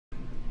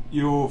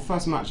Your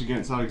first match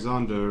against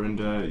Alexander, and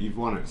you've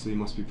won it, so you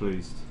must be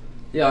pleased.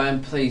 Yeah, I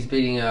am pleased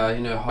beating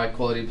a high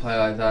quality player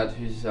like that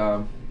who's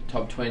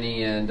top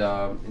 20 and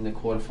in the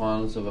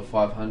quarterfinals of a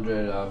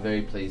 500.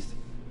 Very pleased.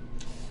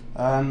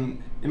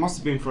 It must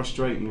have been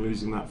frustrating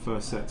losing that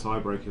first set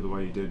tiebreaker the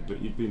way you did,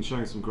 but you've been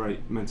showing some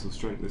great mental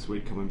strength this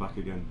week coming back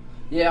again.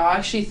 Yeah, I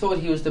actually thought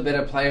he was the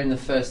better player in the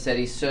first set.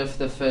 He served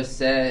the first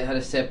set, had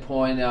a set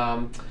point.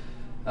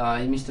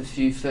 He missed a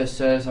few first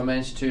serves. I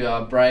managed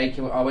to break.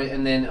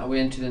 And then I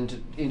went into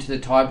the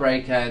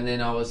tiebreaker, and then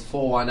I was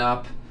 4-1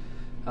 up.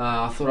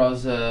 I thought I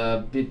was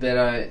a bit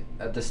better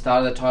at the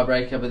start of the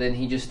tiebreaker, but then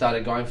he just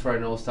started going for it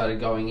and all started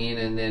going in,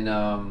 and then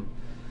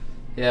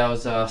I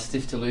was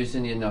stiff to lose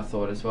in the end, I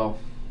thought, as well.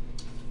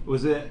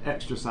 Was it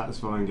extra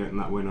satisfying getting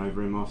that win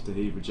over him after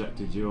he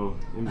rejected your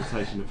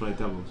invitation to play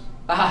doubles?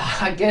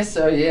 I guess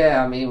so,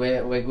 yeah. I mean,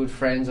 we're good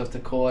friends off the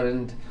court,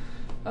 and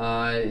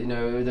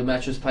the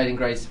match was played in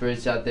great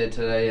spirits out there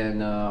today,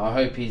 and I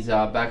hope his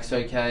back's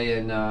okay.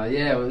 And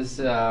it was.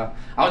 I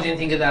didn't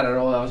think of that at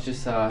all. I was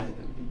just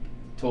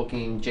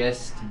talking in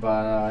jest,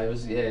 but it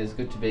was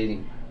good to beat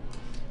him.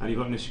 And you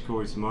got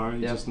Nishikori tomorrow. You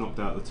Yep. just knocked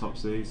out the top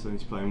seed, so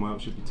he's playing well.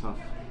 It should be tough.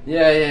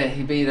 Yeah,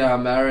 he beat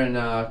Marin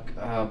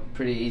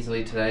pretty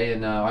easily today,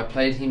 and I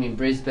played him in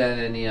Brisbane,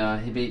 and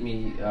he beat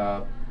me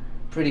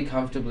pretty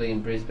comfortably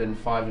in Brisbane,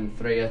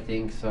 5-3, I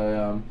think.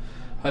 So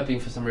hoping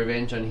for some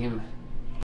revenge on him.